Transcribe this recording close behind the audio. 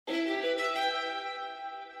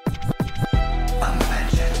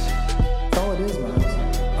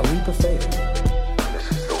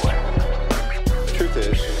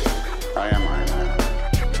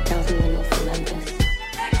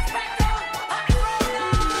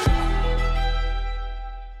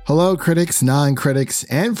Hello, critics, non-critics,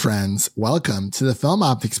 and friends. Welcome to the Film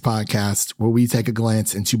Optics Podcast, where we take a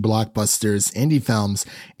glance into blockbusters, indie films,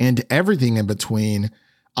 and everything in between.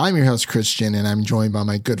 I'm your host, Christian, and I'm joined by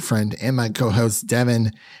my good friend and my co-host,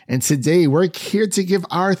 Devin. And today we're here to give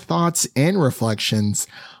our thoughts and reflections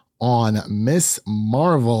on Miss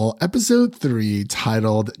Marvel Episode 3,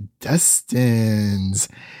 titled Destined.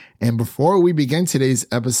 And before we begin today's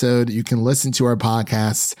episode, you can listen to our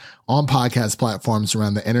podcasts on podcast platforms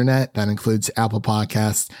around the internet. That includes Apple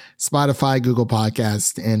Podcasts, Spotify, Google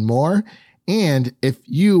Podcasts, and more. And if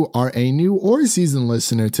you are a new or seasoned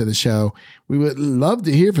listener to the show, we would love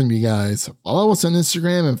to hear from you guys. Follow us on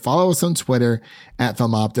Instagram and follow us on Twitter at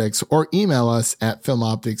FilmOptics, or email us at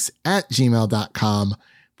filmoptics@gmail.com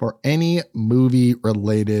for any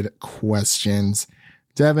movie-related questions.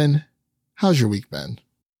 Devin, how's your week been?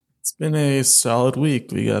 It's been a solid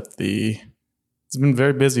week. It's been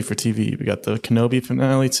very busy for TV. We got the Kenobi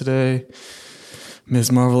finale today,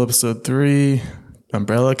 Ms. Marvel Episode 3,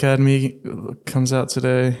 Umbrella Academy comes out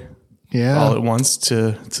today. Yeah. All at once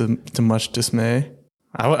to much dismay.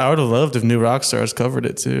 I would have loved if New Rockstars covered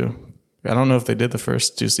it too. I don't know if they did the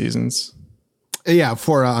first two seasons. Yeah,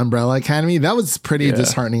 for Umbrella Academy. That was pretty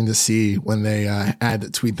disheartening to see when they had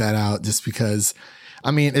to tweet that out, just because, I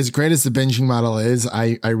mean, as great as the binging model is,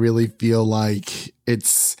 I really feel like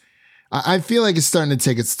I feel like it's starting to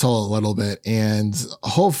take its toll a little bit, and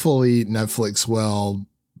hopefully Netflix will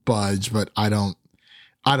budge, but I don't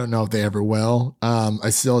know if they ever will. I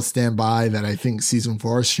still stand by that. I think season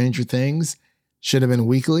 4 of Stranger Things should have been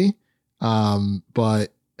weekly. But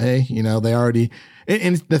hey, they already,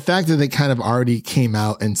 and the fact that they kind of already came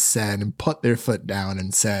out and said and put their foot down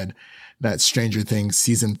and said that Stranger Things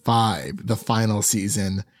season 5, the final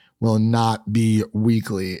season, will not be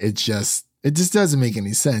weekly. It just doesn't make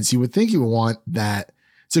any sense. You would think you would want that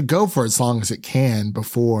to go for as long as it can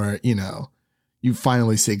before, you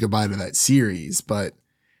finally say goodbye to that series. But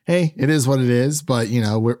hey, it is what it is. But,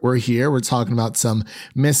 we're here. We're talking about some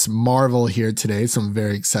Miss Marvel here today. So I'm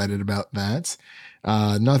very excited about that.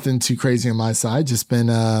 Nothing too crazy on my side. Just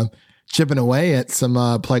been chipping away at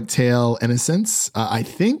some Plague Tale Innocence. I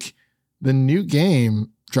think the new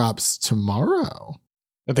game drops tomorrow.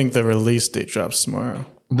 I think the release date drops tomorrow.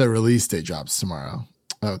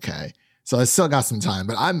 Okay. So I still got some time,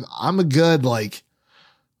 but I'm a good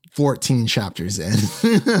 14 chapters in.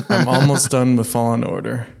 I'm almost done with Fallen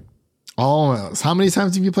Order. Almost. How many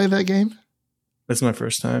times have you played that game? This is my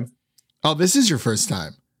first time. Oh, this is your first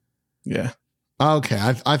time? Yeah. Okay.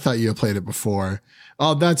 I thought you had played it before.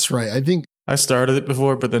 Oh, that's right. I think I started it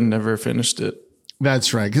before, but then never finished it.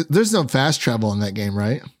 That's right. 'Cause there's no fast travel in that game,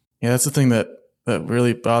 right? Yeah, that's the thing that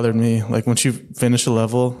really bothered me. Like, once you finish a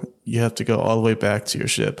level, you have to go all the way back to your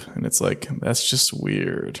ship. And it's like, that's just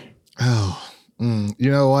weird. Oh,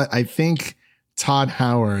 you know what? I think Todd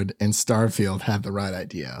Howard and Starfield had the right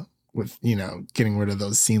idea with, getting rid of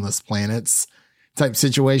those seamless planets type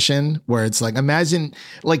situation where it's like, imagine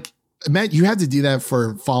you had to do that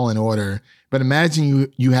for Fallen Order, but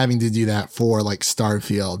imagine you having to do that for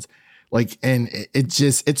Starfield. And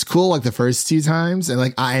it's cool the first 2 times.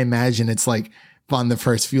 And I imagine it's fun the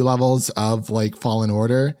first few levels of Fallen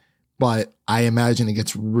Order, but I imagine it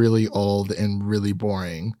gets really old and really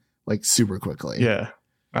boring super quickly. Yeah.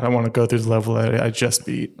 I don't want to go through the level that I just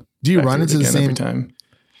beat. Do you run into the same every time?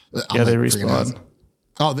 Yeah, they respawn.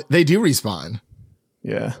 Oh, they do respawn.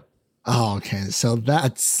 Yeah. Oh, okay. So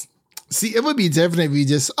it would be different if you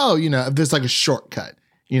just, if there's a shortcut,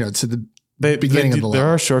 to the beginning of the level. There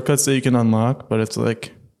are shortcuts that you can unlock, but it's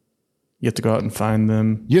you have to go out and find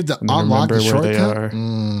them. You have to unlock the shortcut? Where they are.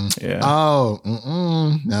 Yeah. Oh,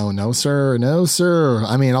 no, sir. No, sir.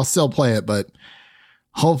 I mean, I'll still play it, but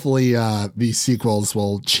hopefully these sequels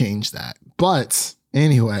will change that. But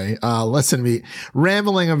anyway, listen to me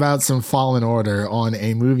rambling about some Fallen Order on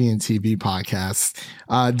a movie and TV podcast.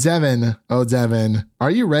 Devin,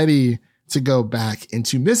 are you ready to go back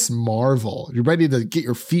into Miss Marvel? You're ready to get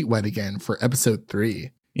your feet wet again for episode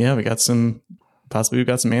 3? Yeah, we've got some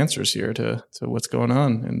answers here to what's going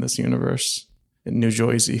on in this universe in New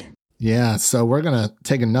Jersey. Yeah, so we're going to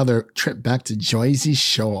take another trip back to Jersey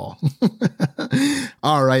Shore.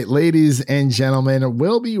 All right, ladies and gentlemen,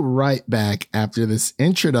 we'll be right back after this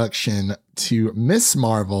introduction to Miss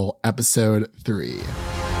Marvel Episode 3.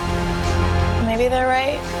 Maybe they're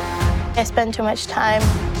right. I spend too much time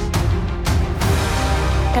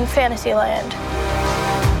in Fantasyland.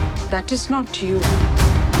 That is not you.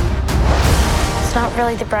 It's not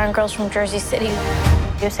really the brown girls from Jersey City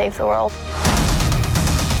who save the world.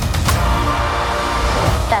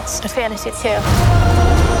 That's a fantasy too.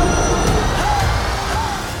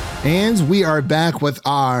 And we are back with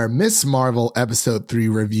our Miss Marvel episode 3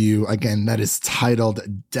 review. Again, that is titled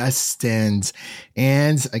Destined.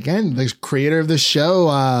 And again, the creator of the show,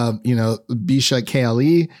 Bisha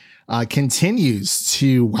KLE, continues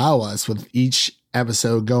to wow us with each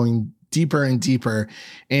episode going deeper and deeper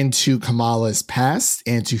into Kamala's past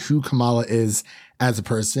and to who Kamala is as a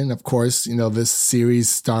person. Of course, this series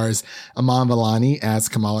stars Iman Vellani as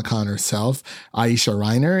Kamala Khan herself, Aisha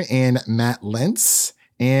Reiner, and Matt Lentz.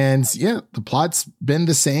 And yeah, the plot's been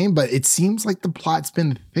the same, but it seems like the plot's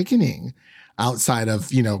been thickening outside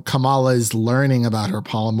of, Kamala's learning about her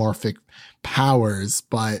polymorphic powers,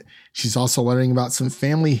 but she's also learning about some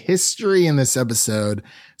family history in this episode.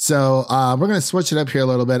 So we're going to switch it up here a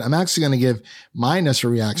little bit. I'm actually going to give my initial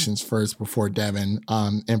reactions first before Devin.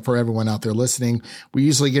 And for everyone out there listening, we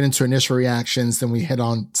usually get into initial reactions, then we hit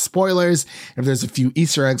on spoilers. If there's a few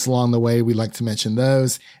Easter eggs along the way, we like to mention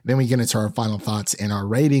those. Then we get into our final thoughts and our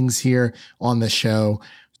ratings here on the show.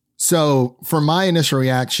 So for my initial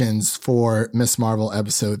reactions for Miss Marvel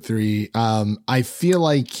episode 3, I feel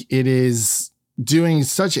like it is doing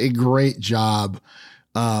such a great job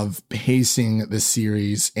of pacing the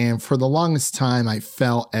series. And for the longest time, I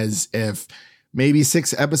felt as if maybe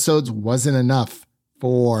 6 episodes wasn't enough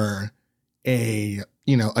for a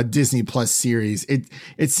Disney Plus series.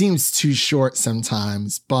 It seems too short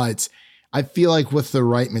sometimes, but I feel like with the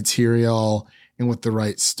right material and with the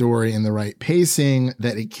right story and the right pacing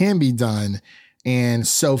that it can be done. And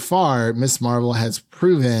so far, Miss Marvel has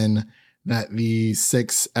proven that the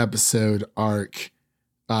 6 episode arc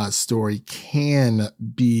story can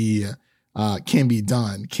be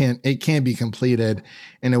done. It can be completed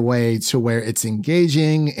in a way to where it's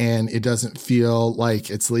engaging and it doesn't feel like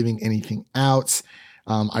it's leaving anything out.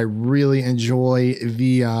 I really enjoy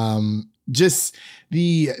the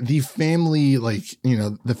family,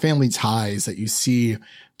 the family ties that you see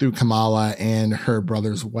through Kamala and her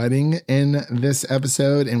brother's wedding in this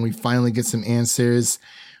episode. And we finally get some answers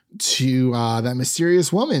to that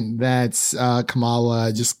mysterious woman that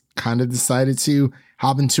Kamala just kind of decided to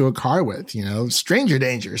hop into a car with, stranger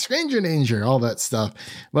danger, all that stuff.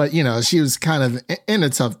 But, she was kind of in a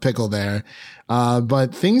tough pickle there.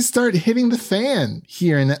 But things start hitting the fan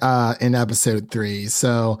here in episode 3.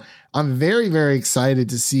 So I'm very, very excited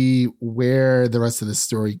to see where the rest of the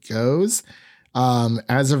story goes.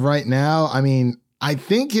 As of right now, I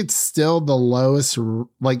think it's still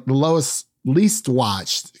least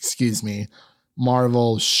watched,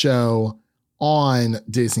 Marvel show on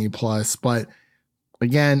Disney Plus. But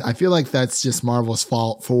again, I feel like that's just Marvel's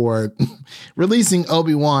fault for releasing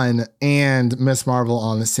Obi-Wan and Miss Marvel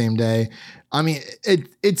on the same day.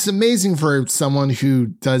 It's amazing for someone who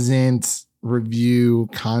doesn't review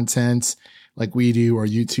content like we do, or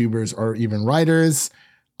YouTubers, or even writers.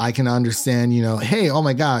 I can understand, hey, oh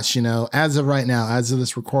my gosh, as of right now, as of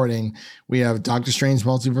this recording, we have Doctor Strange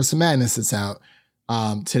Multiverse of Madness that's out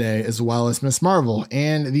today, as well as Miss Marvel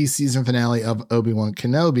and the season finale of Obi-Wan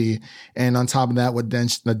Kenobi. And on top of that, what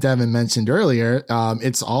Devin mentioned earlier,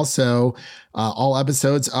 it's also all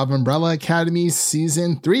episodes of Umbrella Academy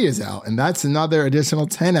season 3 is out, and that's another additional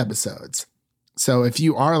 10 episodes. So if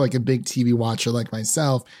you are like a big TV watcher like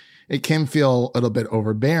myself, it can feel a little bit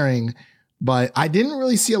overbearing. But I didn't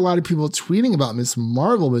really see a lot of people tweeting about Miss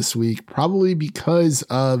Marvel this week, probably because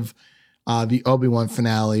of the Obi-Wan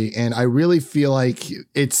finale. And I really feel like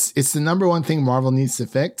it's the number one thing Marvel needs to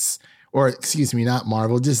fix, or excuse me, not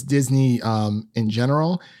Marvel, just Disney in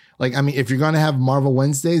general. If you're going to have Marvel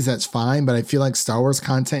Wednesdays, that's fine. But I feel like Star Wars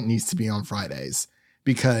content needs to be on Fridays,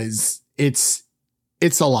 because it's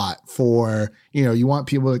a lot for, you want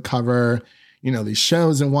people to cover, these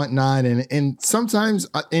shows and whatnot. And sometimes,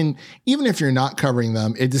 and even if you're not covering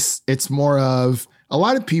them, it's more of, a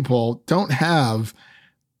lot of people don't have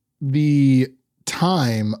the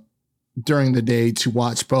time during the day to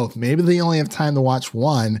watch both. Maybe they only have time to watch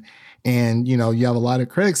one. And, you have a lot of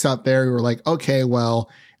critics out there who are like, okay,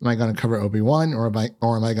 well, am I going to cover Obi-Wan or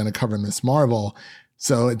am I going to cover Miss Marvel?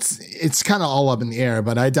 So it's kind of all up in the air,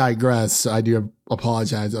 but I digress. So I do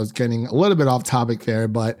apologize. I was getting a little bit off topic there,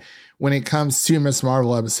 but when it comes to Miss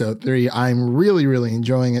Marvel episode 3, I'm really, really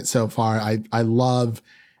enjoying it so far. I love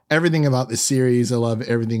everything about the series. I love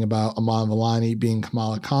everything about Iman Vellani being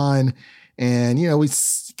Kamala Khan. And, we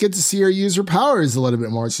get to see her use her powers a little bit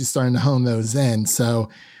more. She's starting to hone those in. So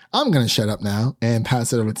I'm going to shut up now and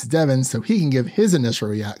pass it over to Devin so he can give his initial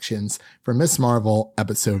reactions for Miss Marvel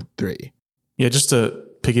episode 3. Yeah, just to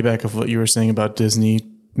piggyback off what you were saying about Disney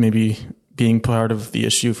maybe being part of the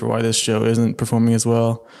issue for why this show isn't performing as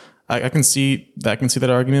well. I can see that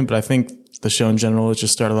argument, but I think the show in general has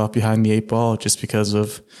just started off behind the 8 ball just because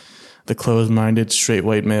of the closed-minded straight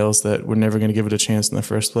white males that were never going to give it a chance in the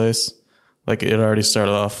first place. Like it already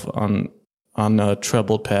started off on a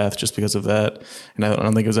troubled path just because of that. And I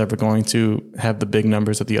don't think it was ever going to have the big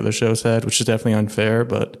numbers that the other shows had, which is definitely unfair.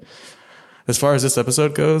 But as far as this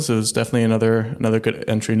episode goes, it was definitely another good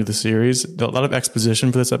entry into the series. A lot of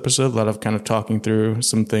exposition for this episode, a lot of kind of talking through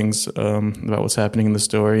some things about what's happening in the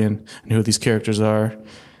story and who these characters are.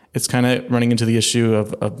 It's kind of running into the issue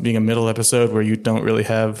of being a middle episode where you don't really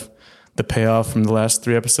have the payoff from the last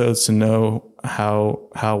 3 episodes to know how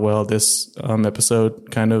well this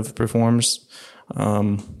episode kind of performs.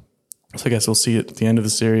 So I guess we'll see at the end of the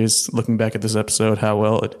series, looking back at this episode, how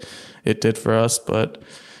well it did for us. But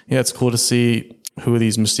yeah, it's cool to see who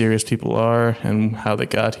these mysterious people are and how they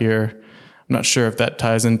got here. I'm not sure if that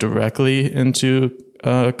ties in directly into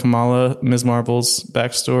Kamala, Ms. Marvel's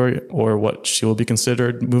backstory, or what she will be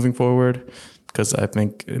considered moving forward, because I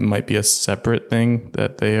think it might be a separate thing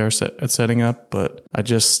that they are setting up. But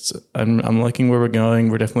I'm liking where we're going.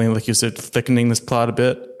 We're definitely, like you said, thickening this plot a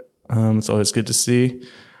bit. It's always good to see.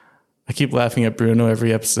 I keep laughing at Bruno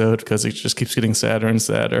every episode because it just keeps getting sadder and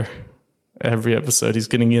sadder. Every episode, he's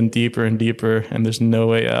getting in deeper and deeper, and there's no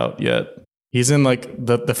way out yet. He's in like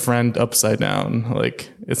the friend upside down. Like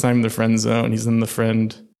it's not even the friend zone. He's in the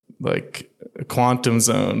friend like quantum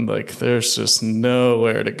zone. Like there's just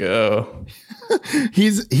nowhere to go.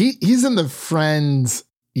 He's in the friends.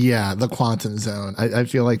 Yeah, the quantum zone. I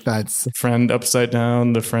feel like that's the friend upside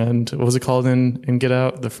down. The friend. What was it called in Get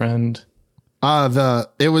Out? The friend.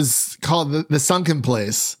 It was called the sunken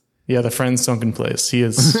place. Yeah, the friend's sunken place. He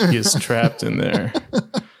is trapped in there.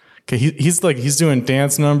 Okay, he's doing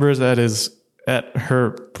dance numbers at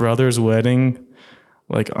her brother's wedding,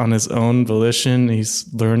 like on his own volition. He's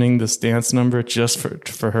learning this dance number just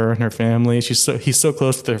for her and her family. He's so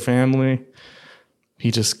close to their family.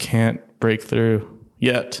 He just can't break through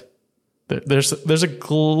yet. There's a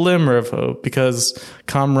glimmer of hope because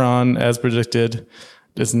Kamran, as predicted,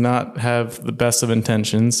 does not have the best of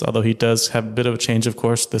intentions, although he does have a bit of a change of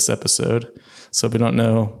course this episode. So we don't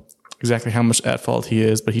know exactly how much at fault he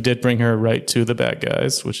is, but he did bring her right to the bad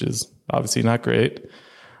guys, which is obviously not great.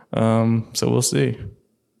 So we'll see.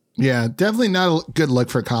 Yeah, definitely not a good look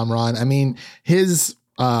for Kamran. I mean, his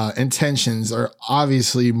intentions are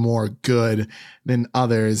obviously more good than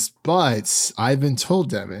others, but I've been told,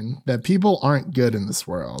 Devin, that people aren't good in this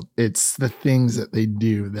world. It's the things that they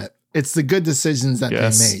do it's the good decisions that they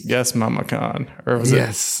make. Yes, Mama Khan. Or was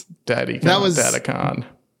it Daddy Khan? That was Dada Khan.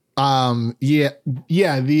 Oh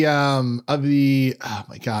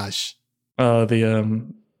my gosh.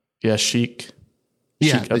 Sheik.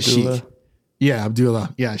 Yeah, Sheik Abdullah. Sheik. Yeah,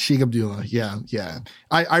 Abdullah. Yeah, Sheik Abdullah. Yeah.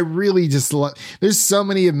 I really just love, there's so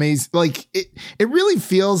many amazing, like it really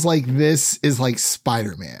feels like this is like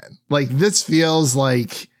Spider-Man. Like this feels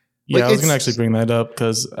like. Yeah, I was going to actually bring that up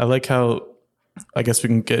because I like how, I guess we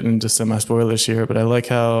can get into semi-spoilers here, but I like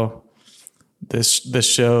how this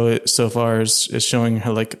show so far is showing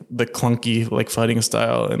her like the clunky like fighting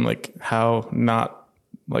style and like how not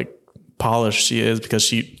like polished she is because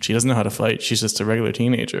she doesn't know how to fight. She's just a regular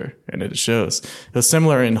teenager, and it shows. It was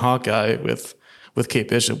similar in Hawkeye with Kate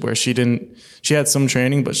Bishop, where she had some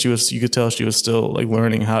training, but you could tell she was still like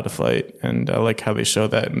learning how to fight, and I like how they show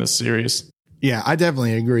that in this series. Yeah, I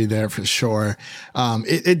definitely agree there for sure.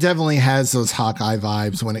 It definitely has those Hawkeye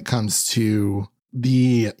vibes when it comes to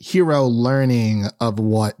the hero learning of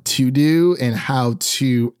what to do and how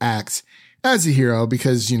to act as a hero,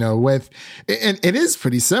 because, and it is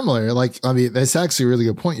pretty similar. Like, I mean, that's actually a really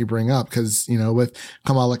good point you bring up because, with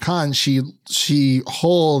Kamala Khan, she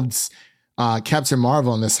holds Captain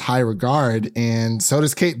Marvel in this high regard, and so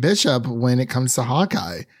does Kate Bishop when it comes to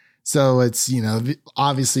Hawkeye. So it's,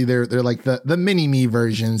 obviously they're like the mini me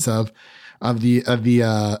versions of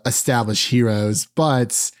the established heroes,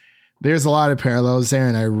 but there's a lot of parallels there,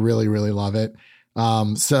 and I really, really love it.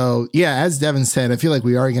 So yeah, as Devin said, I feel like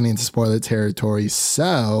we are getting into spoiler territory.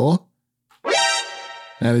 So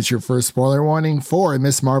that is your first spoiler warning for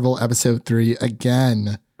Ms. Marvel episode 3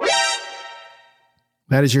 again.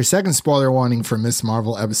 That is your second spoiler warning for Ms.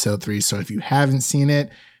 Marvel episode 3. So if you haven't seen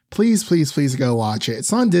it, please go watch it.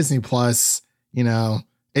 It's on Disney Plus.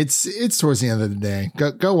 It's towards the end of the day.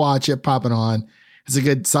 Go watch it, pop it on. It's a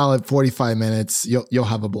good solid 45 minutes. You'll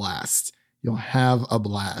have a blast.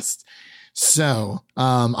 So,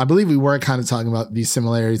 I believe we were kind of talking about these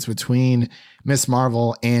similarities between Ms.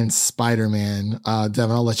 Marvel and Spider-Man.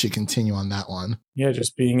 Devin, I'll let you continue on that one. Yeah,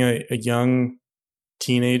 just being a young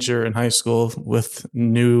teenager in high school with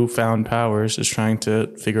newfound powers, just trying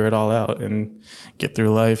to figure it all out and get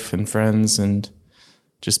through life and friends and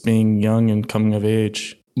just being young and coming of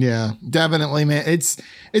age. Yeah, definitely, man.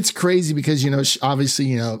 It's crazy because,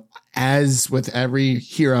 obviously, as with every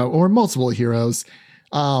hero or multiple heroes,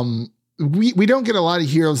 we don't get a lot of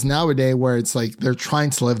heroes nowadays where it's like they're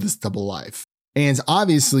trying to live this double life. And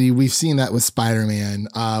obviously we've seen that with Spider-Man.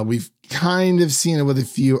 We've kind of seen it with a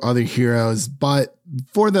few other heroes, but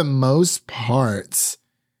for the most part,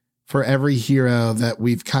 for every hero that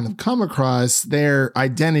we've kind of come across, their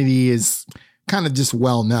identity is kind of just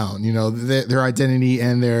well known. Their identity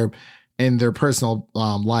and their personal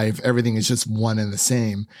life, everything is just one and the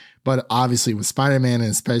same. But obviously with Spider-Man,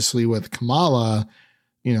 and especially with Kamala,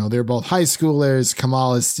 they're both high schoolers.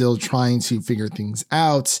 Kamala is still trying to figure things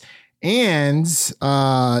out. And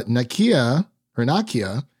Nakia,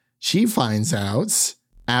 she finds out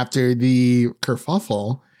after the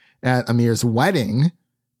kerfuffle at Amir's wedding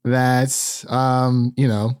that,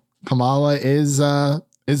 Kamala is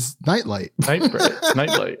Nightlight.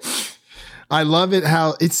 Nightlight. I love it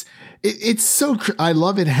how I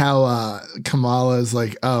love it how Kamala is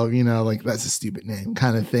like, oh, like that's a stupid name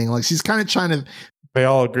kind of thing. Like she's kind of trying to. They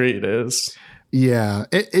all agree it is. Yeah,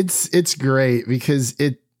 it's great because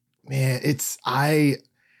if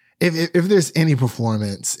there's any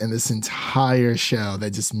performance in this entire show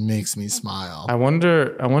that just makes me smile. I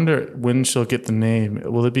wonder when she'll get the name.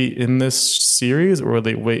 Will it be in this series or will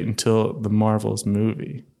they wait until the Marvels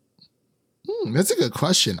movie? That's a good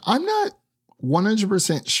question. I'm not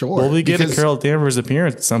 100% sure. Will we get a Carol Danvers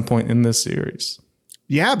appearance at some point in this series?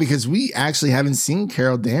 Yeah, because we actually haven't seen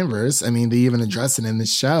Carol Danvers. I mean, they even address it in the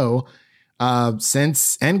show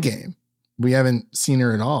since Endgame. We haven't seen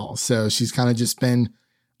her at all. So she's kind of just been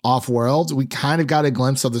off-world. We kind of got a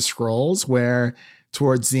glimpse of the Skrulls where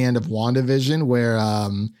towards the end of WandaVision, where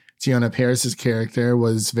Teyonah Parris's character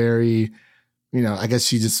was very, I guess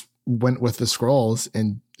she just went with the Skrulls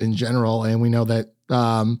in general. And we know that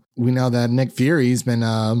Nick Fury's been,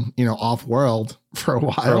 off-world for a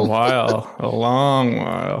while. A long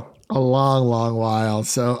while. A long, long while.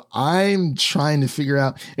 So I'm trying to figure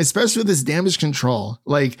out, especially with this damage control,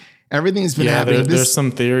 like everything's been happening. There's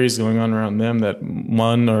some theories going on around them that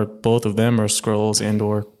one or both of them are Skrulls and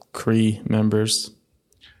or Kree members.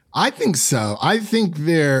 I think so. I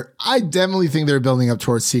definitely think they're building up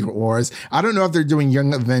towards Secret Wars. I don't know if they're doing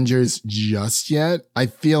Young Avengers just yet. I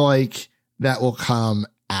feel like that will come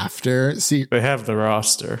after. See, they have the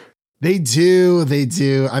roster. They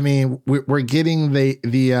do. I mean, we're getting the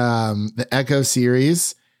Echo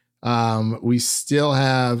series. We still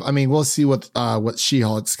have. I mean, we'll see what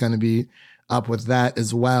She-Hulk's going to be up with that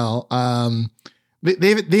as well.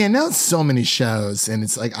 They announced so many shows, and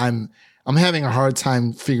it's like I'm having a hard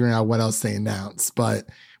time figuring out what else they announced. But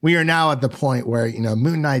we are now at the point where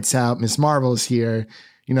Moon Knight's out, Miss Marvel's here.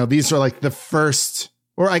 These are like the first,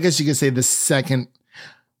 or I guess you could say the second.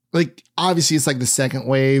 Like, obviously, it's like the second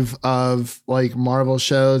wave of like Marvel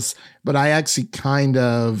shows, but I actually kind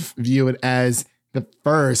of view it as the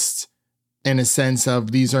first in a sense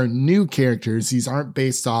of these are new characters. These aren't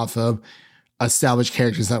based off of established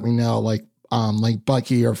characters that we know, like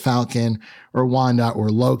Bucky or Falcon or Wanda or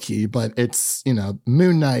Loki, but it's,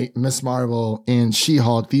 Moon Knight, Miss Marvel, and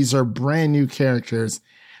She-Hulk. These are brand new characters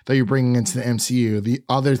that you're bringing into the MCU. The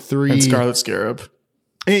other three. And Scarlet Scarab.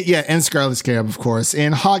 Yeah, and Scarlet Scarab, of course.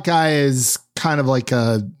 And Hawkeye is kind of like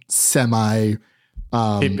a semi,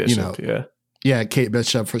 Kate Bishop, yeah. Yeah, Kate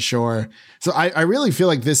Bishop for sure. So I really feel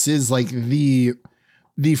like this is like the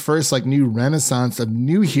first like new renaissance of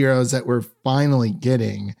new heroes that we're finally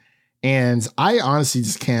getting. And I honestly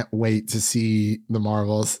just can't wait to see the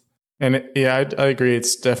Marvels. And I agree.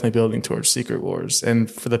 It's definitely building towards Secret Wars. And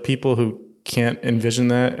for the people who can't envision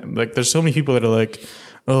that, like there's so many people that are like,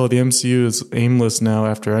 oh, the MCU is aimless now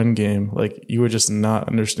after Endgame. Like you were just not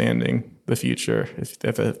understanding the future if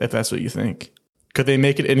that's what you think. Could they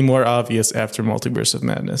make it any more obvious after Multiverse of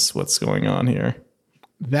Madness? What's going on here?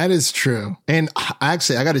 That is true. And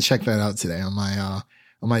actually, I got to check that out today on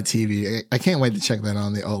my TV. I can't wait to check that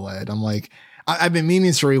on the OLED. I'm like, I've been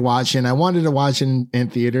meaning to rewatch it. I wanted to watch it in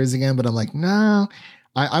theaters again, but I'm like, no,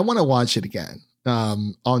 I want to watch it again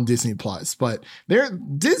on Disney Plus. But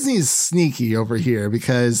Disney's sneaky over here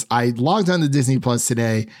because I logged on to Disney Plus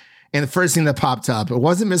today, and the first thing that popped up, it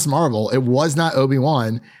wasn't Miss Marvel. It was not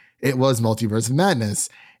Obi-Wan. It was Multiverse of Madness.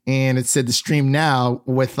 And it said to stream now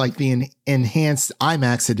with like the enhanced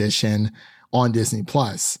IMAX edition on Disney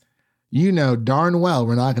Plus. You know darn well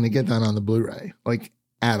we're not going to get that on the Blu-ray, like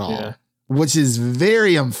at all, which is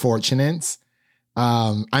very unfortunate.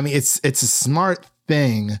 I mean, it's a smart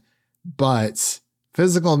thing, but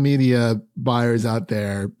physical media buyers out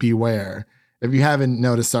there, beware. If you haven't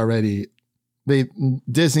noticed already,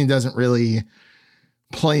 Disney doesn't really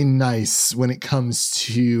play nice when it comes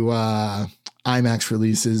to IMAX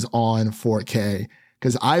releases on 4K,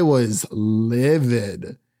 because I was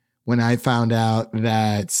livid when I found out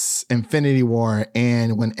that Infinity War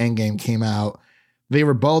and when Endgame came out, they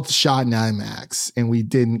were both shot in IMAX, and we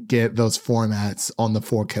didn't get those formats on the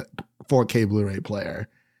 4K Blu-ray player.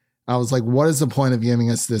 I was like, what is the point of giving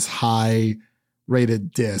us this high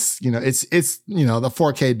rated disc? It's the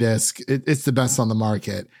 4K disc. It's the best on the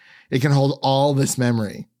market. It can hold all this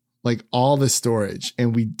memory, like all this storage,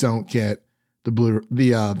 and we don't get the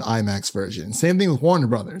IMAX version. Same thing with Warner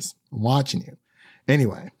Brothers. I'm watching you.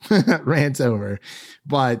 Anyway, rant over.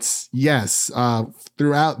 But yes,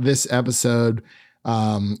 throughout this episode,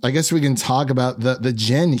 I guess we can talk about the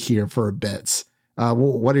Jinn here for a bit.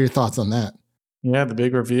 What are your thoughts on that? Yeah, the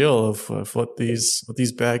big reveal of what these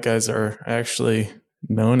bad guys are actually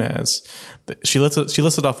known as. She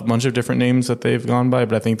listed off a bunch of different names that they've gone by,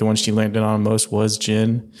 but I think the one she landed on most was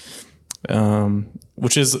Jinn,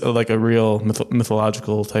 which is like a real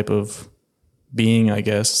mythological type of being, I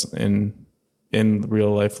guess, in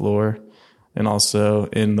real life lore, and also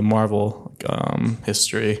in the Marvel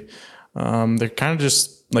history. They're kind of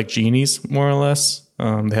just like genies, more or less.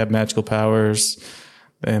 They have magical powers,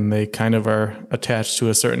 and they kind of are attached to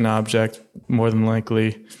a certain object, more than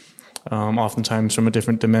likely, oftentimes from a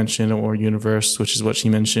different dimension or universe, which is what she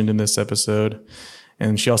mentioned in this episode.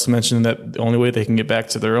 And she also mentioned that the only way they can get back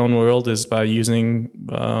to their own world is by using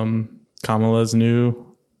Kamala's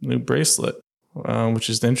new bracelet, which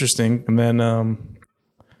is interesting. And then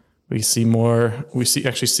we see more. We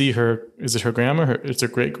actually see her. Is it her grandma? It's her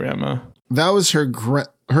great grandma. That was her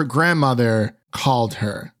grandmother called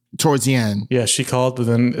her towards the end. Yeah, she called, but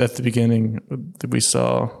then at the beginning, we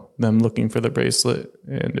saw them looking for the bracelet,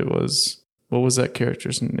 and it was, what was that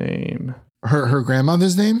character's name? Her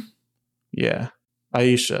grandmother's name? Yeah,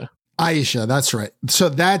 Aisha. Aisha, that's right. So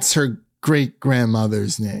that's her great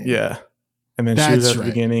grandmother's name. Yeah, and then she was at the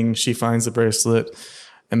beginning. She finds the bracelet,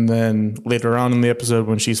 and then later on in the episode,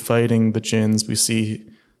 when she's fighting the Jinns, we see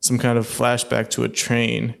some kind of flashback to a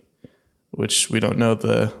train, which we don't know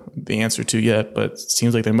the answer to yet, but it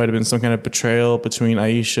seems like there might have been some kind of betrayal between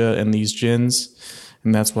Aisha and these Jinns,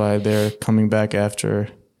 and that's why they're coming back after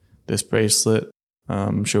this bracelet.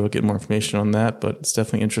 I'm sure we'll get more information on that, but it's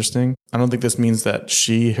definitely interesting. I don't think this means that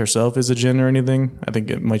she herself is a Jinn or anything. I think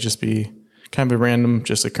it might just be kind of a random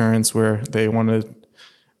just occurrence where they wanted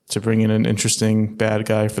to bring in an interesting bad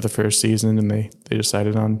guy for the first season, and they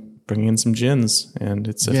decided on bringing in some Jinns, and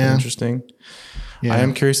it's definitely interesting. Yeah. I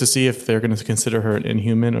am curious to see if they're going to consider her an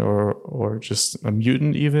inhuman or just a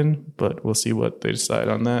mutant even, but we'll see what they decide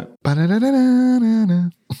on that.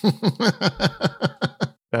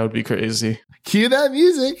 That would be crazy. Cue that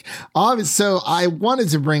music. So I wanted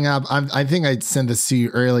to bring up, I think I sent this to you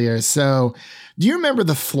earlier. So do you remember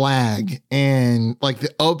the flag and like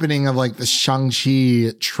the opening of like the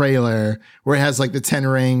Shang-Chi trailer where it has like the 10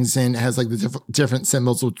 rings and it has like the different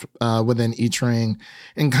symbols within each ring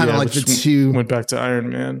and kind of like the two went back to Iron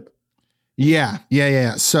Man. Yeah.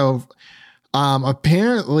 So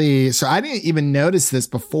apparently, so I didn't even notice this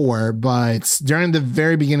before, but during the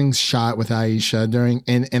very beginning shot with Aisha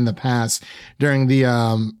in the past, during the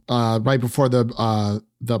right before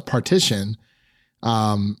the partition,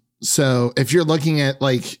 so if you're looking at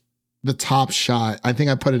like the top shot, I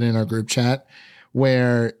think I put it in our group chat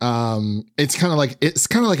where it's kind of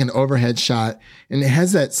like an overhead shot, and it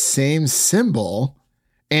has that same symbol.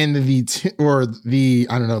 And I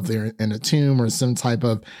don't know if they're in a tomb or some type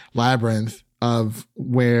of labyrinth of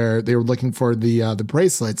where they were looking for the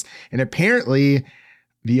bracelets. And apparently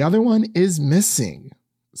the other one is missing.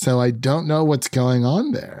 So I don't know what's going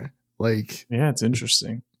on there. Like, yeah, it's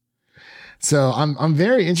interesting. So I'm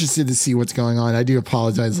very interested to see what's going on. I do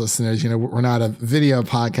apologize, listeners. We're not a video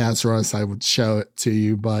podcast, or else I would show it to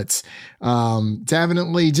you. But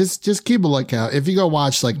definitely just keep a lookout. If you go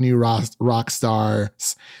watch like new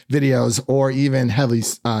Rockstar's videos or even heavy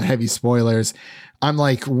spoilers, I'm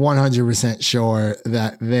like 100% sure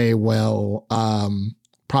that they will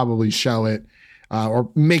probably show it or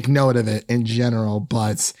make note of it in general.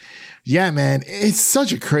 But yeah, man, it's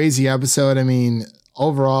such a crazy episode. I mean,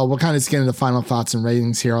 overall, we'll kind of get into final thoughts and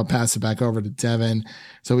ratings here. I'll pass it back over to Devin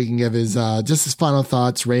so we can give his final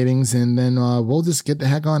thoughts, ratings, and then we'll just get the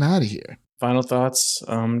heck on out of here. Final thoughts.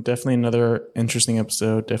 Definitely another interesting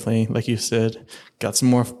episode. Definitely, like you said, got some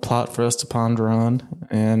more plot for us to ponder on.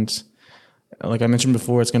 And like I mentioned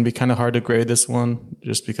before, it's going to be kind of hard to grade this one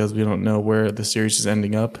just because we don't know where the series is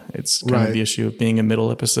ending up. It's kind of the issue of being a middle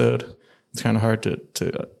episode. It's kind of hard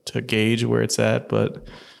to gauge where it's at, but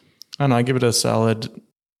I don't know. I give it a solid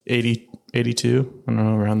 80, 82. I don't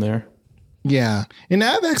know, around there. Yeah. And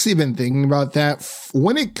I've actually been thinking about that.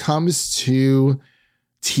 When it comes to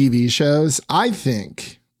TV shows, I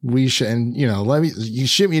think we should, and you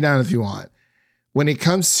shoot me down if you want. When it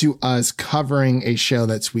comes to us covering a show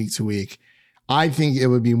that's week to week, I think it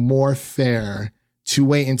would be more fair to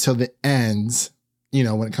wait until the end,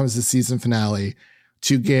 when it comes to season finale,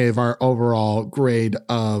 to give our overall grade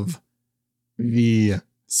of the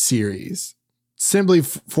series. Simply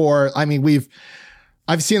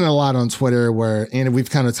I've seen it a lot on Twitter and we've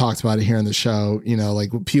kind of talked about it here on the show, like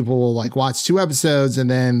people will like watch 2 episodes and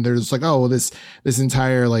then they're just like, oh, well, this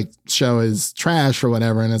entire like show is trash or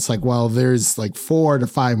whatever. And it's like, well, there's like 4 to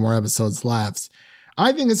 5 more episodes left.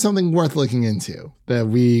 I think it's something worth looking into that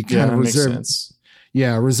we kind of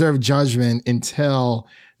reserve judgment until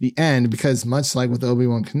the end, because much like with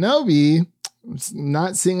Obi-Wan Kenobi, I'm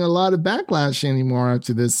not seeing a lot of backlash anymore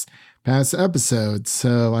after this past episode.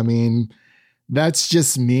 So, I mean, that's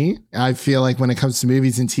just me. I feel like when it comes to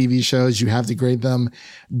movies and TV shows, you have to grade them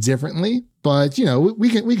differently. But we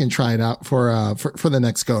can try it out for the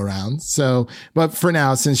next go around. So, but for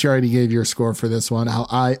now, since you already gave your score for this one,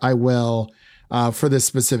 I will for this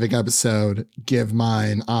specific episode give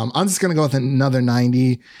mine. I'm just gonna go with another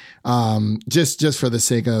 90. Just for the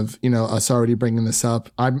sake of us already bringing this up.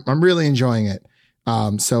 I'm really enjoying it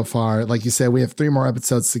so far. Like you said, we have 3 more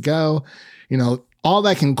episodes to go. All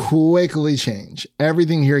that can quickly change.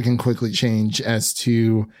 Everything here can quickly change as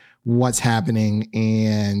to what's happening.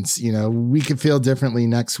 And, we could feel differently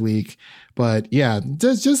next week. But yeah,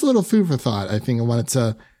 just a little food for thought. I think I wanted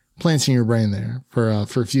to plant in your brain there for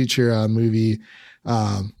future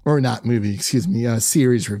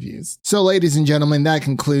series reviews. So ladies and gentlemen, that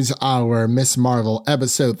concludes our Miss Marvel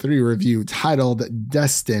episode 3 review titled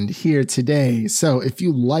Destined here today. So if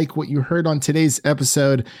you like what you heard on today's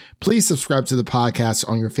episode, please subscribe to the podcast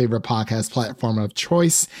on your favorite podcast platform of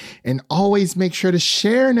choice, and always make sure to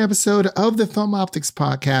share an episode of the Film Optics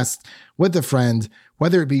podcast with a friend.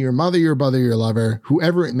 Whether it be your mother, your brother, your lover,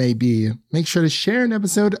 whoever it may be, make sure to share an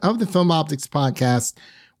episode of the Film Optics podcast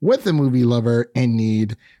with a movie lover in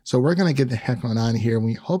need. So we're going to get the heck on here. And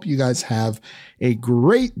we hope you guys have a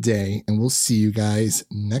great day, and we'll see you guys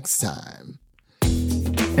next time.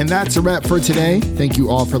 And that's a wrap for today. Thank you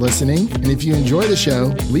all for listening. And if you enjoy the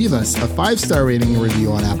show, leave us a 5-star rating and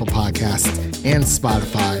review on Apple Podcasts and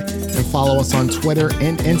Spotify. And follow us on Twitter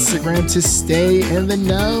and Instagram to stay in the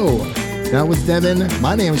know. That was Devin.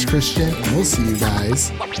 My name is Christian, and we'll see you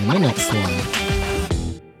guys in the next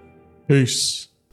one. Peace.